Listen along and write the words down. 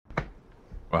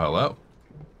Well, hello.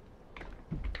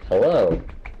 Hello.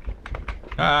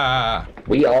 Ah.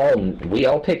 We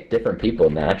all pick different people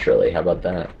naturally. How about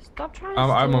that? Stop trying to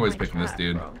I'm steal always my picking this chat,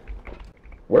 dude. bro.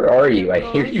 Where are you? I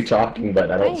hear you talking,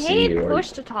 but I I don't see hate you.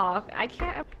 push to talk. I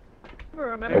can't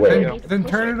ever remember Oh, what wait. I need to Then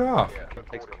push turn it off.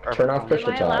 Turn off push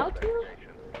Am to I allowed talk. to?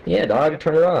 Yeah, dog,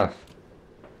 turn it off.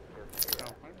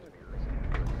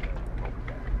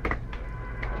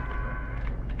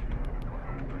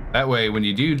 That way, when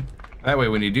you do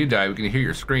die, we can hear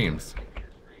your screams.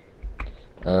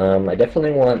 I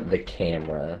definitely want the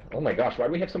camera. Oh my gosh, why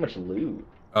do we have so much loot?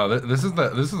 Oh, this is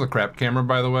the crap camera,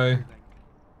 by the way.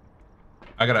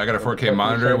 I got a 4K What are you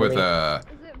monitor showing with me?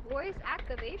 Is it voice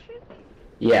activation?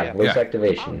 Yeah, voice Yeah.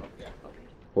 activation. Oh, okay.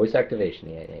 Voice activation.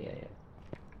 Yeah.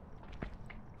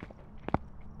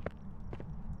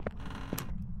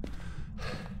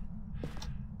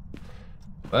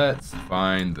 Let's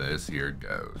find this here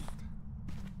ghost.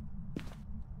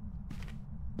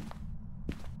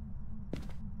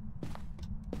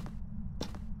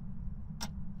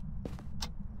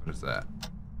 What is that?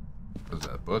 What is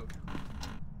that, book?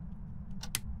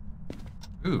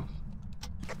 Ooh.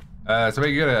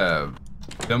 Somebody get a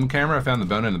film camera? I found the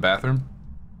bone in the bathroom.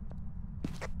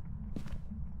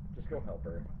 Just go help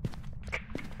her.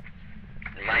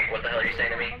 Mike, what the hell are you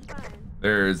saying to me? I'm fine.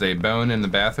 There's a bone in the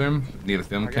bathroom. Need a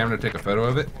film camera to take a photo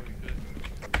of it.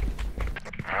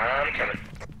 I'm coming.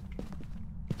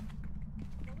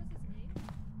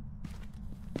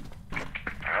 What was his name?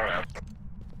 I don't know.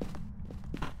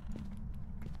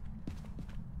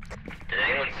 Did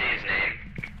anyone see his name?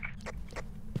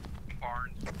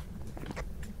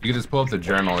 You can just pull up the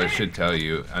journal. It should tell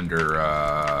you under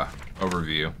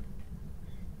overview.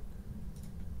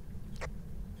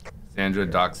 Sandra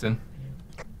Doxson.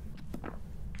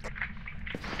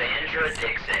 Sandra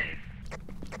Dixon.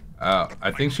 Oh, I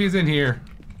think she's in here.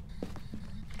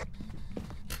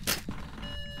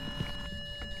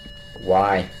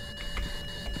 Why?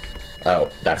 Oh,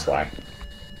 that's why.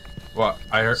 Well,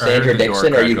 I heard Sandra the door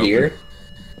Dixon, are crack you open. here?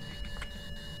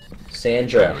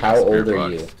 Sandra, how old are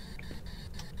you?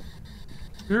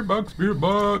 Spirit box, spirit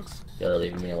box. You're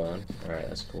leaving me alone. Alright,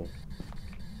 that's cool.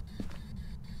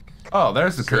 Oh,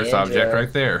 there's the curse Sandra. object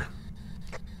right there.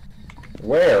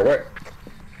 Where?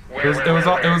 It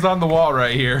was on the wall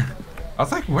right here. I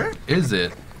was like, where is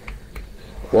it?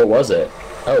 What was it?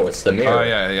 Oh, it's the mirror. Oh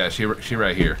yeah, she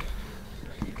right here.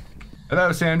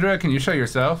 Hello, Sandra. Can you show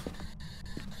yourself?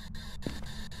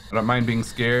 I don't mind being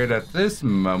scared at this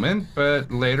moment, but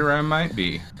later I might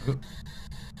be. Ooh.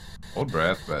 Hold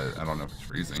breath, but I don't know if it's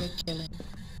freezing.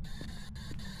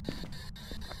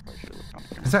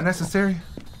 Is that necessary?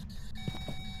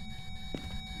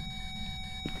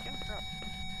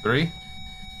 3?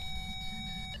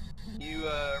 You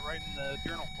write in the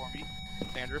journal for me,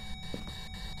 Sandra.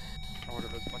 Or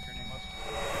whatever the fuck your name was.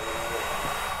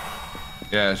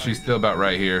 Yeah, she's still about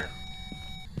right here.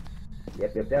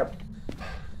 Yep.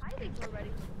 I think we're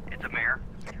ready. It's a mare.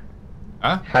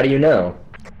 Huh? How do you know?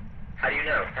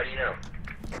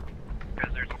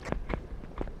 Because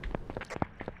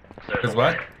there's Is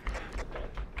what?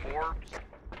 orbs.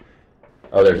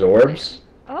 Oh, there's orbs?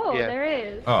 Oh, Yeah. there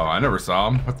is. Oh, I never saw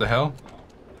him. What the hell?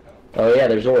 Oh yeah,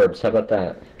 there's orbs. How about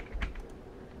that?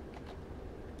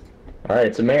 Alright,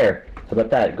 it's a mare. How about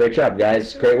that? Great job,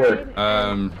 guys. Great work.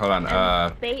 Hold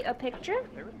on. Bait a picture?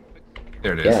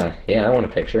 There it is. Yeah, I want a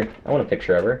picture. I want a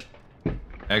picture of her.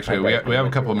 Actually, we have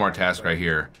a couple more tasks right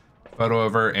here. Photo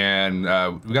of her, and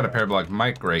we got a parabolic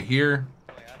mic right here.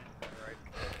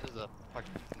 This is a fucking,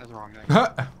 that's the wrong thing. Huh.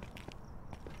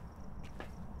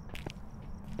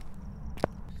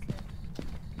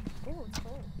 Oh, it's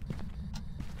cold.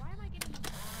 Why am I getting...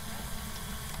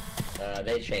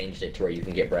 They changed it to where you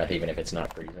can get breath even if it's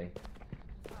not freezing.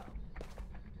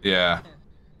 Yeah.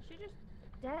 She just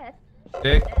dead.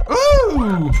 Dick.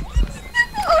 Ooh!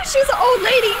 Oh, she's an old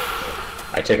lady!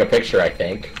 I took a picture, I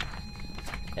think.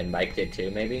 And Mike did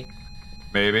too, maybe?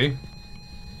 Maybe.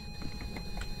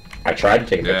 I tried to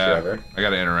take a picture Yeah. of her. I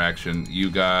got an interaction. You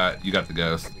got the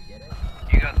ghost.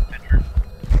 You got the picture.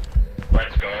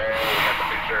 Let's go. We got the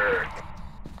picture.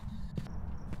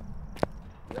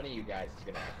 One of you guys is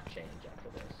gonna have to change after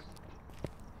this.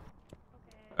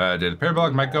 Did the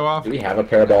parabolic mic go off? Do we have a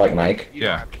parabolic mic? You don't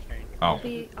Yeah. have to change. Oh.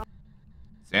 The,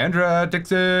 Sandra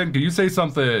Dixon, can you say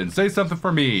something? Say something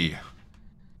for me.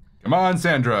 Come on,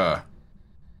 Sandra.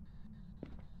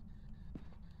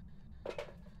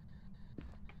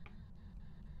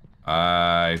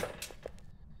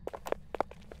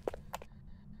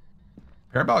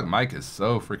 Parabolic mic is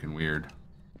so freaking weird.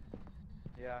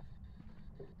 Yeah.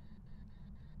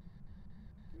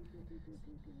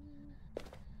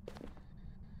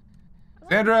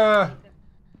 Sandra!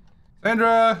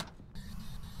 Sandra!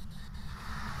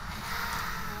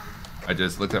 I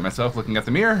just looked at myself looking at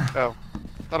the mirror. Oh,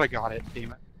 thought I got it.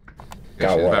 Damn it. Yeah,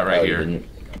 Got she's what? about right Oh, you here. didn't.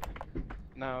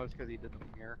 No, it's because he did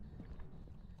the mirror.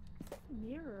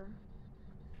 Mirror.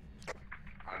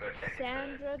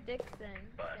 Sandra Dixon.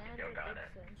 Sandra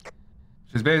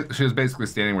Dixon. She was basically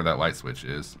standing where that light switch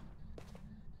is.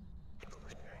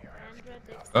 Sandra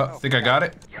Dixon. Oh, think I got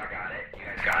it? Y'all got it. You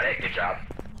guys got it. Good job.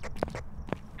 Get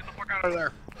the fuck out of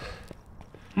there.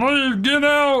 Please get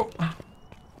out!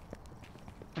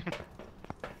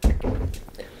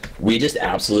 We just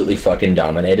absolutely fucking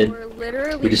dominated. We're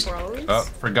literally We just- bros. Oh,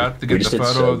 forgot to We get just the did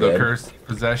photo so of the good. cursed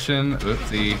possession.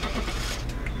 Oopsie.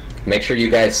 Make sure you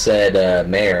guys said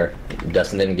Mayor.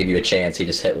 Dustin didn't give you a chance. He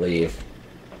just hit leave.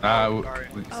 We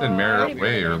said Mayor already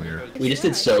way did. earlier. We just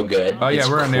did so good. Oh, yeah, It's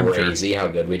we're on amateur. crazy how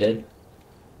good we did.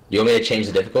 You want me to change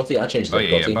the difficulty? I'll change the Oh yeah,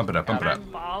 difficulty. yeah, bump it up, bump it up.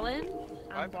 I'm ballin'.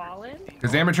 I'm ballin'.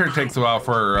 Because amateur takes a while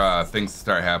for things to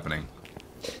start happening.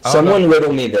 Someone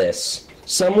riddle me this.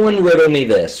 Someone riddle me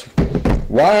this.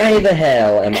 Why the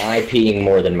hell am I peeing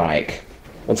more than Mike?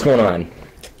 What's going on?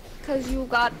 Cause you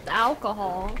got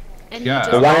alcohol. And Yeah, you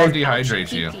just alcohol got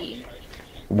dehydrates you. pee-pee.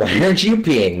 Why aren't you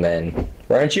peeing then?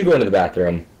 Why aren't you going to the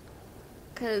bathroom?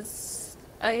 Cause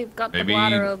I've got Maybe- the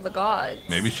bladder of the gods.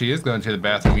 Maybe she is going to the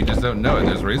bathroom, you just don't know it.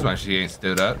 There's a reason why she ain't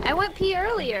stood up. I went pee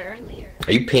earlier.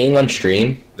 Are you peeing on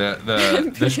stream?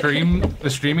 The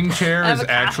streaming chair I have is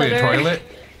a actually a catheter. toilet.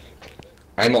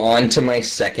 I'm on to my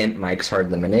second Mike's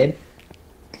Hard Lemonade.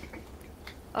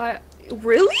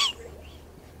 Really?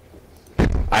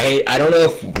 I don't know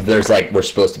if there's like we're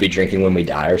supposed to be drinking when we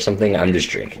die or something. I'm just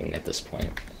drinking at this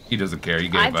point. He doesn't care, he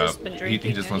gave I've up. just been He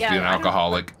drinking just it. wants to be an Yeah, I don't-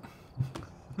 alcoholic.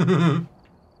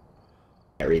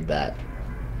 I read that.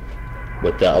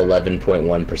 With the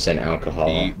 11.1% alcohol.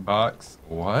 Beatbox?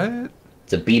 What?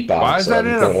 It's a beatbox. Why is that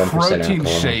in a 11.1% protein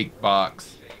alcohol. shake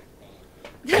box?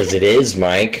 Because it is,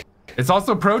 Mike. It's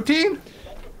also protein?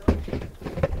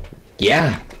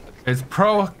 Yeah. It's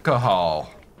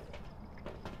pro-alcohol.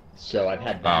 So I've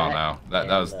had Oh that. no,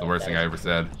 that was the worst thing I ever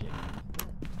said.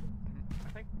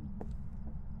 I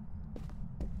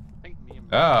think me and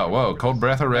Oh, whoa, cold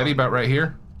breath already about right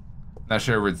here? Not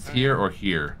sure if it's here or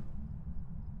here.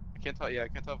 I can't tell. Yeah, I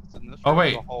can't tell if it's in this. Oh room or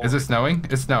wait, the hall. is it snowing?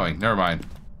 It's snowing, never mind.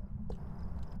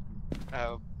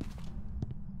 Oh.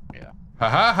 Yeah. Ha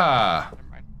ha ha! Never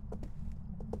mind.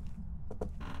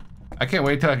 I can't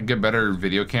wait till I can get better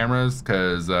video cameras,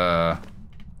 cause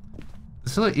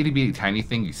this little itty bitty tiny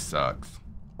thingy sucks.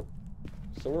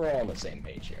 So we're all on the same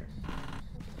page here.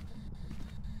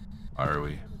 Are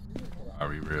we? Are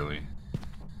we really?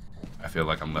 I feel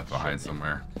like I'm left behind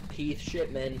somewhere. Keith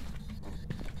Shipman.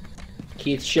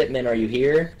 Keith Shipman, are you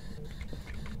here?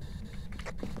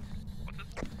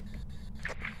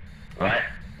 What?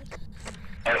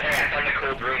 Oh, hey, I found the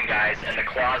cold room, guys, and the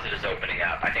closet is opening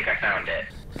up. I think I found it.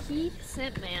 Keith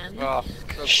Sintman. Oh, so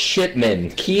close. Shipman.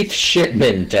 Keith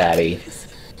Shipman, Daddy.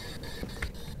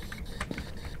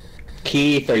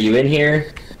 Keith, are you in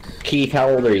here? Keith, how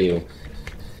old are you?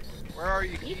 Where are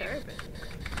you, Keith Keith? Urban.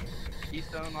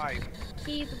 Keystone Life.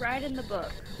 Keith, write in the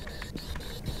book.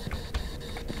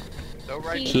 So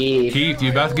right, Keith. Keith,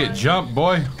 you about to get jumped,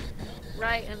 boy.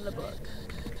 Write in the book.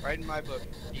 right in my book,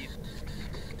 Keith.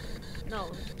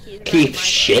 No, Keith. write Keith in my book.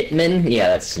 Shitman? Yeah,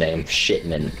 that's his name.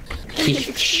 Shitman.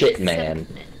 Keith Shitman.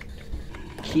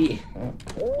 Sintman. Keith.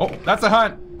 Oh, that's a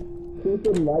hunt. Keith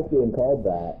didn't like being called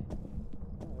that.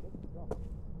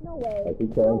 No way. Like, he's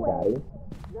killing Patty.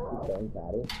 He's killing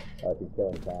Patty. Oh, he's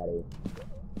killing Patty.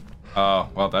 Oh,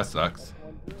 well, that sucks.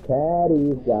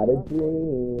 Patty's got a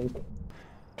drink.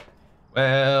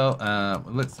 Well,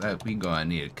 looks like we gonna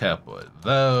need a couple of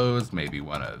those, maybe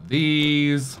one of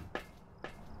these.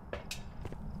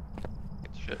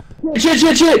 Shit.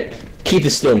 Shit! Keith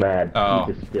is still mad. Oh.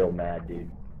 Keith is still mad, dude.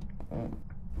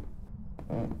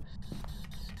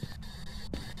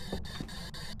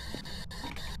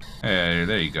 Hey,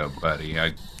 there you go, buddy.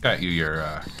 I got you your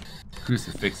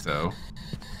crucifixo.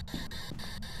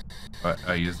 What?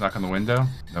 You just knock on the window?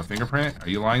 No fingerprint? Are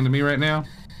you lying to me right now?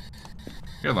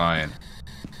 You're lying.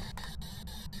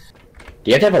 Do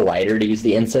you have to have a lighter to use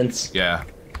the incense? Yeah.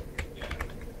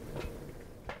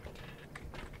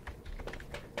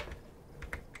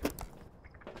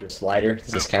 This lighter? Does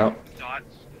this count? Dots.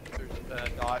 There's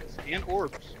dots and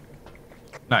orbs.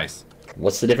 Nice.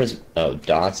 What's the difference? Oh,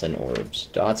 dots and orbs.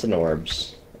 Dots and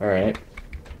orbs. Alright.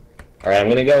 Alright, I'm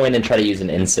gonna go in and try to use an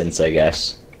incense, I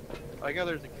guess. I know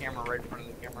there's a camera right in front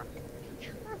of the camera.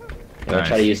 I'm gonna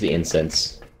try to use the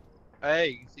incense. Hey,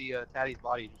 you can see Taddy's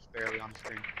body just barely on the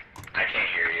screen. I can't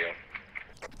hear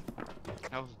you.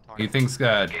 I wasn't talking. He thinks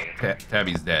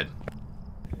Tabby's dead.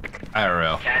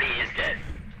 IRL. Caddy is dead.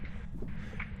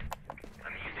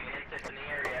 I'm using an insect in the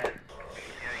area.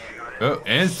 Oh,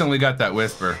 instantly got that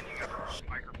whisper.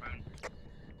 Microphone.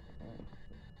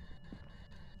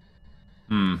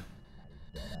 Hmm.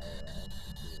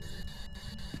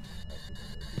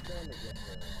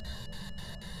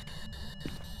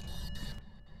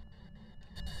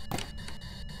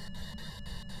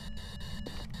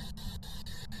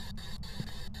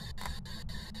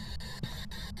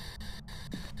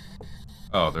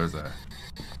 Oh, there's a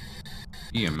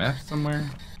EMF somewhere.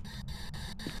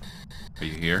 Are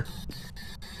you here?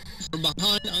 From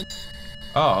behind.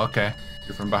 Oh, okay.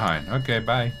 You're from behind. Okay,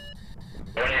 bye.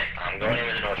 I'm going in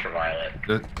with an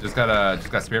ultraviolet. Just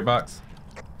got spirit box.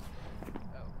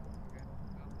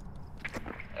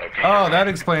 Okay. Oh, that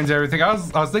explains everything. I was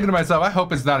thinking to myself, I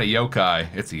hope it's not a yokai.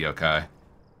 It's a yokai.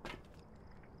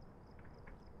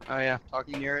 Oh yeah,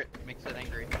 talking near it makes it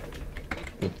angry.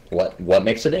 What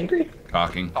makes it angry?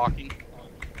 Talking. Talking.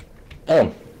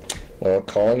 Oh, well,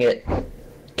 calling it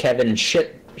Kevin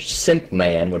Simp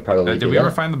Man would probably. Did we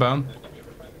ever find the bone?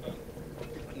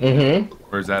 Mm-hmm.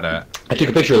 Where's that at? I took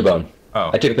a picture of the bone.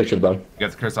 Oh. I took a picture of the bone. You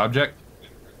got the cursed object?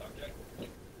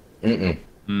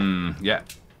 Mm-mm. Yeah.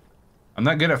 I'm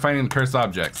not good at finding the cursed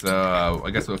object, so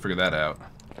I guess we'll figure that out.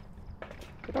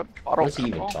 What is he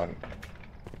even talking?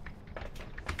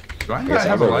 Do I Yes, not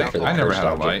have a I'll light? look for the I never cursed had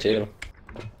a object, light. too.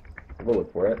 We'll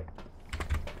look for it.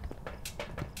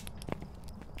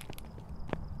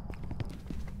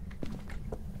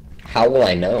 How will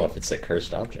I know if it's a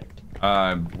cursed object?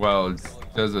 Well, it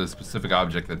does a specific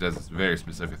object that does a very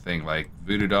specific thing, like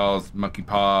voodoo dolls, monkey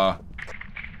paw,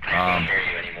 I can't hear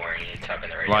you anymore. You need to talk in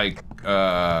the radio. like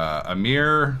a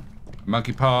mirror,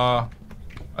 monkey paw,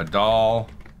 a doll,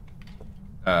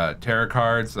 tarot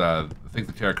cards. I think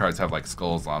the tarot cards have like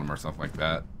skulls on them or something like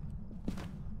that.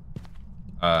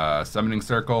 Summoning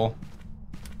circle.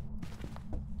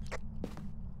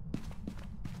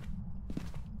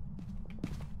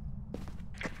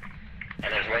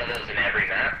 And there's one of those in every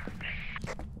map.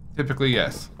 Typically,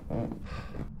 yes.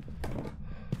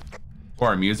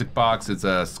 Or a music box. It's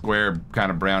a square, kind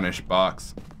of brownish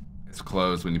box. It's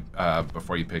closed when you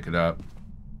before you pick it up.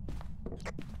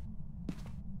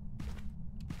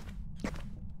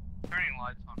 Turning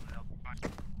lights on would help you find.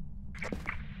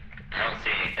 I don't see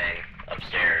anything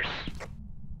upstairs.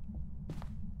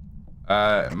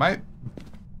 It might.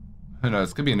 Who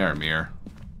knows? Could be another mirror.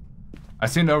 I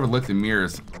seem to overlook the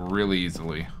mirrors really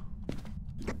easily.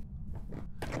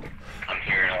 I'm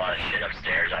hearing a lot of shit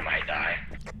upstairs. I might die.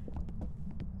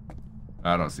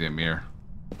 I don't see a mirror.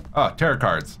 Oh, tarot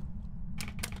cards.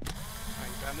 Oh,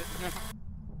 you found it?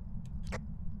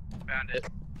 Found it.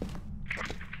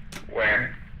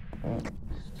 Where?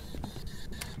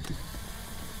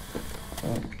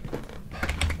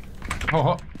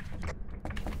 Oh,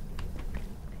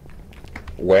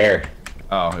 Where?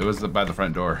 oh, it was by the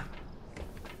front door.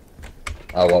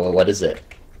 Oh, what is it?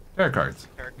 Tarot cards.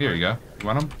 Here you go. You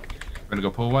want them? We're gonna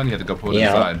go pull one. You have to go pull it Yeah.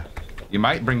 inside. You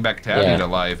might bring back Tabby Yeah. to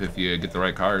life if you get the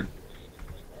right card.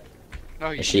 Oh,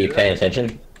 you Is can she do paying that?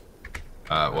 attention?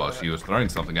 Well, she was throwing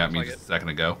something at me Looks just like a second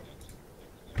ago.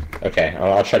 Okay,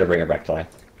 I'll try to bring her back to life.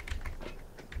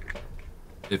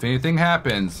 If anything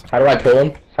happens, How do I pull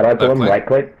him? How do I pull Left him? click. Right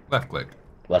click? left click.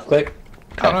 Left click?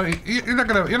 I don't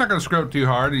know, you're not gonna screw up too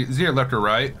hard. It's either left or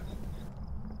right.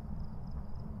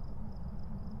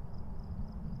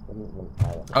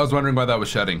 I was wondering why that was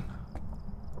shutting.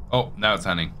 Oh, now it's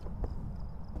hunting.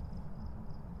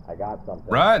 I got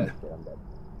something. Run!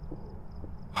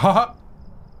 Haha.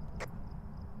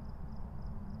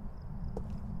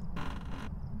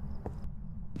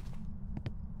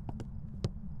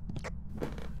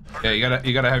 Yeah,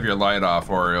 you gotta have your light off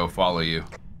or it'll follow you.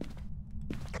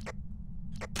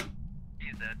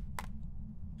 He's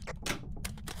dead.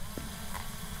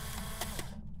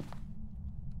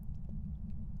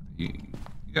 You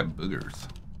got boogers.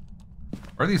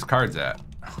 Where are these cards at?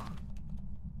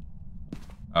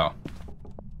 Oh.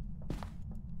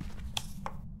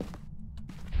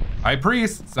 High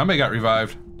Priest! Somebody got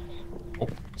revived. Oh,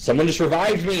 Someone just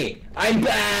revived me! I'm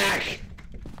back!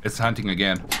 it's hunting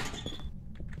again.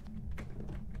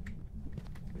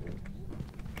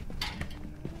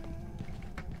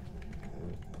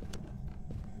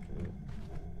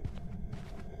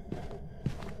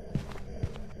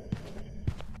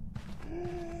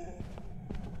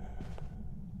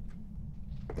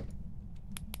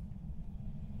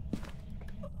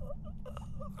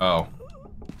 Oh.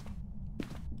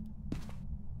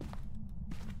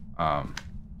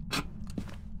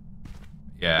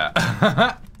 Yeah.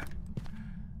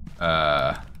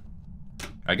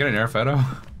 get an air photo?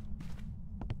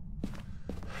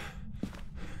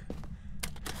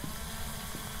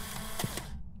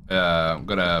 I'm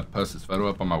gonna post this photo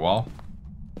up on my wall.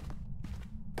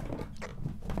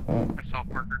 I saw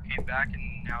Parker came back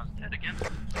and now he's dead again.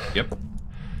 Yep.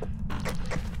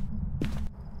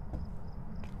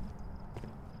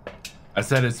 I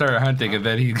said it started hunting, and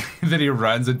then he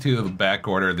runs into the back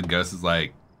corner. The ghost is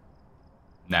like,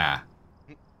 "Nah."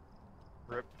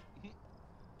 Rip.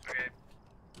 Okay.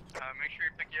 Make sure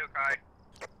you pick Yokai.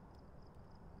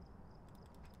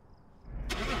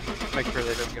 Make sure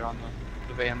they don't get on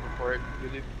the van before it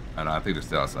with you. I know. I think they're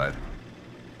still outside.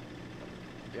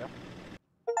 Yeah.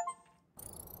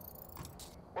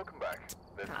 Welcome back.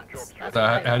 So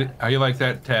how you like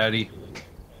that, Taddy?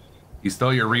 He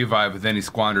stole your revive, but then he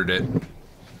squandered it.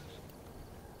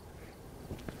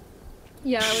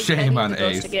 Yeah, I was Shame begging on the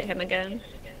ghost Ace. to get him again.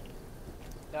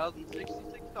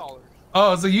 $1,066.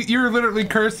 Oh, so you're literally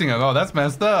cursing him. Oh, that's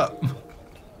messed up.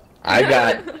 I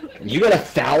got. You got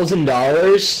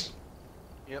 $1,000.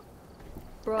 Yep.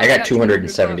 Bro, I got 200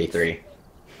 273.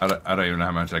 I don't even know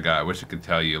how much I got. I wish I could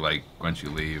tell you, like, once you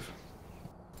leave.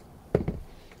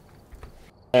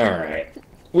 All right.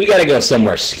 We gotta go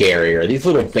somewhere scarier. These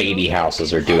little baby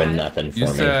houses are doing nothing for You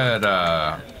me. said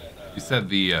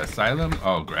the asylum?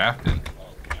 Oh, Grafton.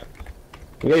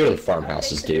 We gotta go to the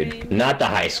farmhouses, dude. Not the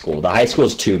high school. The high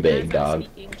school's too big, dog.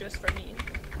 Speaking just for me.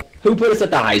 Who put us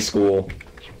at the high school?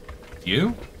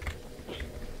 You?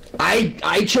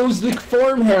 I chose the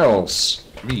farmhouse.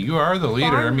 I mean, you are the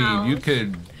leader. I mean, you Farmhouse.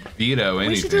 could veto anything,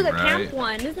 We should do the right? camp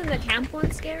one. Isn't the camp one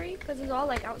scary? Because it's all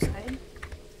like outside.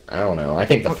 I don't know. I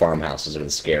think the farmhouses are the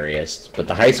scariest, but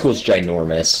the high school's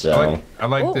ginormous, so. I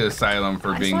like Oh, the asylum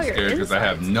for I being saw your scared because I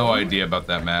have insides, no dude. idea about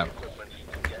that map.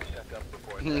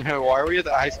 Why are we at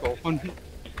the high school?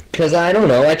 Cause I don't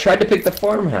know. I tried to pick the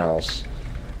farmhouse.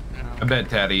 I bet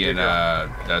Taddy and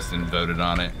Dustin voted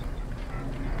on it.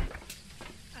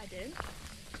 I did.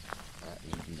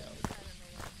 No.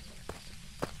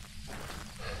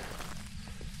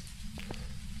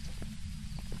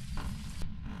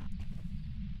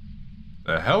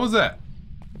 The hell was that?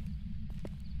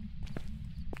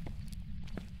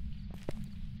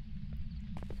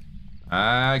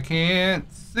 I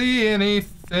can't see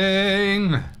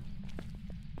anything.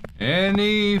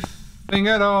 Anything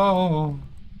at all.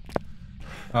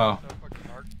 Oh.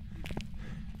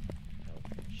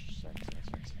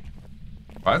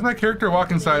 Why is my character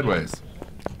walking sideways?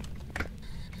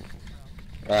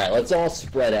 All right, let's all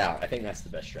spread out. I think that's the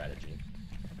best strategy.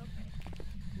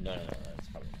 No, that's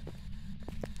probably not.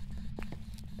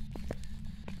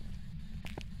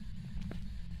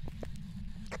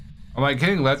 I'm like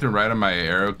hitting left and right on my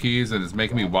arrow keys and it's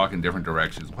making me walk in different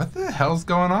directions. What the hell's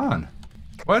going on?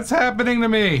 What's happening to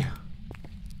me?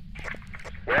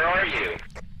 Where are you?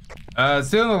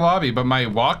 Still in the lobby, but my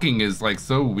walking is like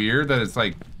so weird that it's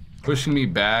like pushing me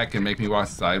back and making me walk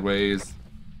sideways.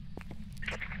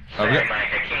 Sorry, Mike,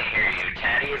 I can't hear you.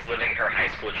 Taddy is living her high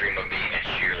school dream of being a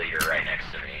cheerleader right next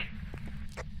to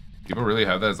me. People really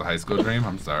have that as a high school dream?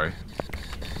 I'm sorry.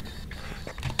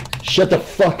 Shut the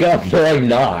fuck up. No, I'm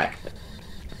not.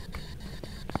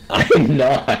 I'm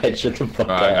not. Shut the fuck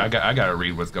up. I gotta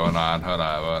read what's going on. Hold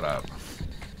up.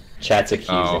 Chat's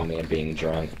accusing me of being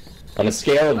drunk. On a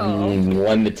scale of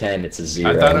 1 to 10, it's a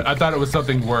 0. I thought it was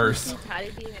something worse.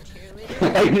 Taddy being a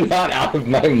cheerleader. I'm not out of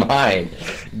my mind.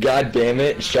 God damn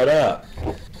it. Shut up.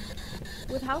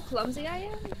 With how clumsy I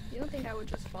am, you don't think I would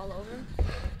just fall over?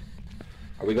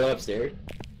 Are we going upstairs?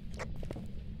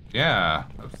 Yeah,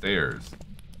 upstairs.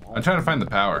 I'm trying to find the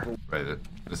power. Right,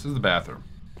 this is the bathroom.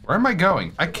 Where am I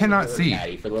going? I cannot see.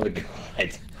 Taddy, for the love of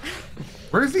God.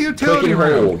 Where's the utility Click and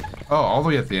room? hold. Oh, all the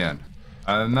way at the end.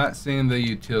 I'm not seeing the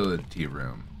utility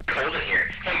room. Cold in here.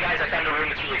 Hey guys, I found a room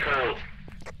that's really cold.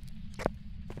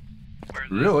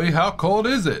 Really? How cold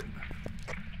is it?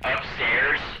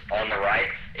 Upstairs, on the right.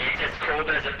 It's as cold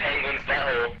as a penguin's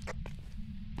butthole.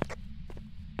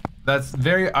 That's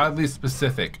very oddly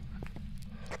specific.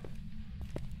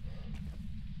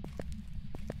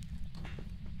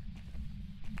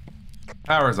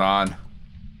 Power's on.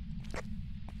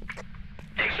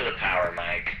 Thanks for the power,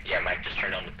 Mike. Yeah, Mike just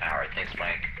turned on the power. Thanks,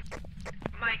 Mike.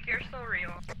 Mike, you're so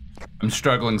real. I'm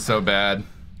struggling so bad.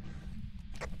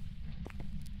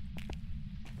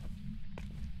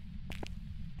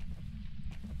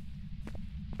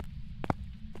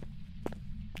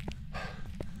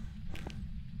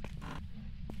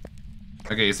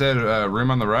 Okay, you said room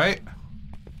on the right?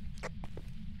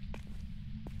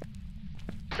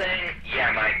 Saying,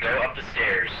 yeah, Mike, go up the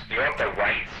stairs. Go up the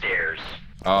right stairs.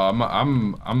 I'm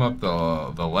up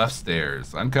the left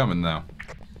stairs. I'm coming though.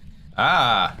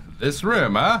 Ah, This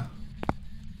room, huh?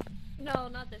 No,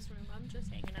 not this room. I'm just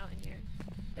hanging out in here.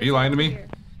 Are you lying to me? Here.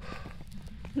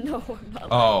 No, I'm not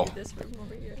Oh. lying to you. This room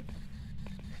over here.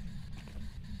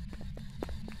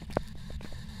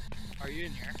 Are you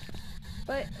in here?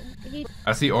 But he.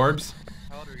 I see orbs.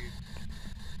 How old are you?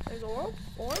 There's orb?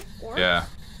 Orb? Yeah.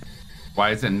 Why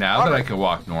is it now that I can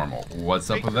walk normal? What's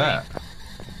up with that?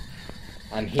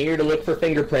 I'm here to look for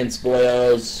fingerprints,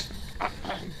 boyos.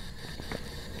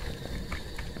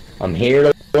 I'm here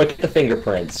to look at the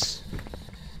fingerprints.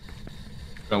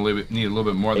 Gonna need a little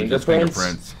bit more than just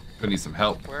fingerprints. Gonna need some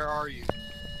help. Where are you?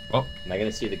 Oh. Am I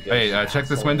gonna see the ghost? Hey, check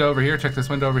this window over here. Check this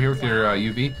window over here with your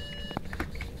UV.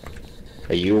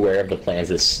 Are you aware of the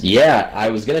plans? Yeah,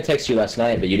 I was gonna text you last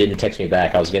night, but you didn't text me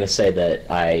back. I was gonna say that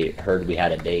I heard we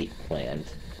had a date planned.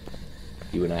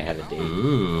 You and I have a date.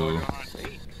 Ooh. Going on a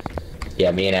date?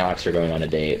 Yeah, me and Alex are going on a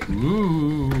date.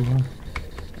 Ooh.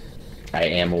 I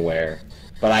am aware.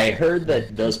 But I heard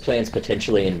that those plans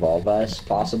potentially involve us,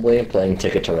 possibly, playing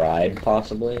Ticket to Ride,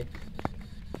 possibly.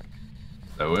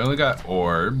 So we only got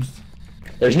orbs.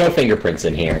 There's no fingerprints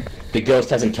in here. The ghost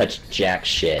hasn't touched jack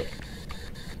shit.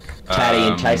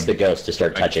 Taddy, entice the ghost to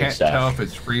start touching I can't stuff. tell if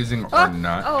it's freezing or Oh,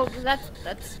 not. oh, that's.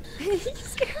 You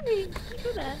scared me. You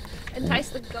do that. Entice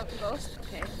the ghost.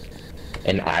 Okay.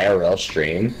 An IRL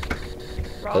stream.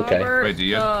 Okay. Robert, Wait, do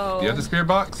you have the spirit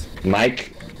box?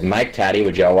 Mike, Taddy,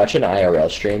 would y'all watch an IRL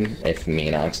stream if me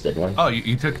and Alex did one? Oh,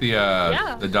 you took the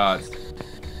dots.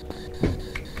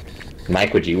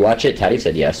 Mike, would you watch it? Taddy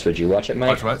said yes. Would you watch it, Mike?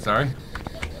 Watch what? Sorry.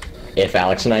 If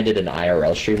Alex and I did an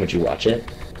IRL stream, would you watch it?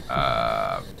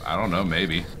 I don't know.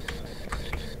 Maybe.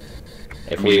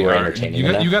 If we were entertaining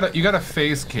enough? You got a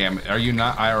face cam. Are you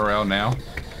not IRL now?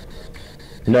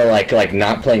 No, like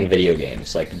not playing video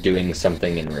games, like doing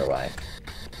something in real life.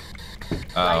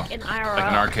 Like an IRL.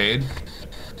 Like an arcade.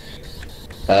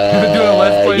 Yeah, do a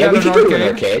let's play at we an could go to an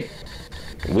arcade? arcade.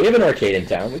 We have an arcade in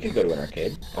town. We could go to an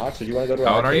arcade. Alex, would you want to go to an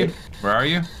How old are arcade? you? Where are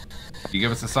you? You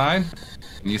give us a sign,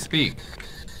 and you speak.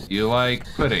 You like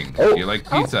pudding. Oh. You like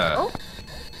pizza. Oh,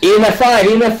 EMF 5!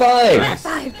 EMF 5! Nice.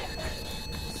 5.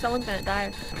 Someone's gonna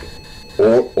die.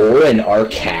 Or an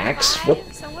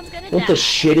Arcax? Someone's gonna What die. the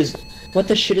shit is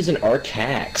an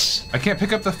Arcax? I can't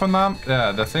pick up the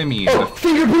the thingy. Oh,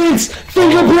 fingerprints!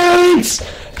 Fingerprints!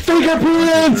 1, 2,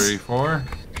 Fingerprints! 3, 4.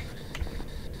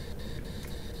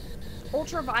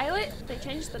 Ultraviolet? They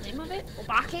changed the name of it?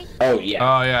 Obake? Oh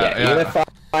yeah. Oh, yeah. EMF 5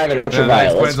 and Yeah, that ultraviolet.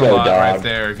 Let's explains a go, lot dog. right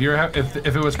there. If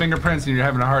if it was fingerprints and you're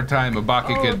having a hard time,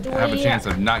 Obake Oh, could have a chance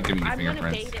of not giving you I'm gonna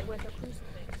fingerprints. bait it with a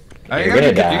crucifix.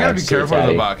 You gotta be careful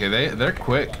with Taddy. Obake. They're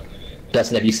quick.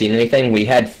 Dustin, have you seen anything? We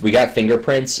got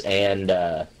fingerprints and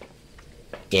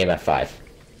EMF 5.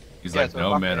 He's Yeah, like, so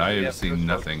no Obake, man, I yeah, have seen ghost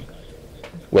nothing.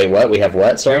 Wait, what? We have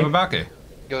what? You Sorry. have Obake.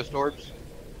 Ghost orbs?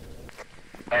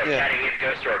 Oh, Yeah. Taddy, we have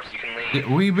ghost orbs. You can leave.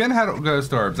 We've been had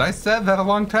ghost orbs. I said that a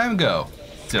long time ago.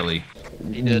 Silly.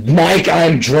 You did. Mike,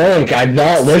 I'm drunk. I'm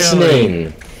not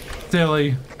listening.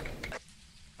 Silly.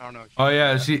 I don't know. Oh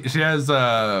yeah, she has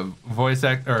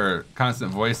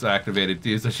constant voice activated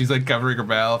too, so she's like covering her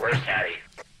mouth, Where's Taddy?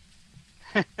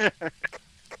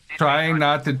 trying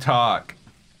not to talk.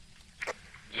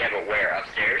 Yeah, but where?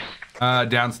 Upstairs?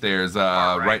 Downstairs,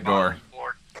 right door.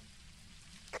 Floor.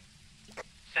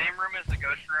 Same room as the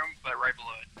ghost room, but right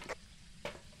below it.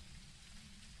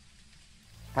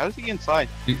 How is he inside?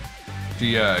 She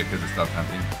because it stopped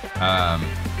hunting.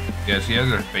 Yeah, she has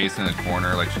her face in a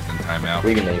corner like she's in timeout.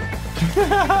 We can leave.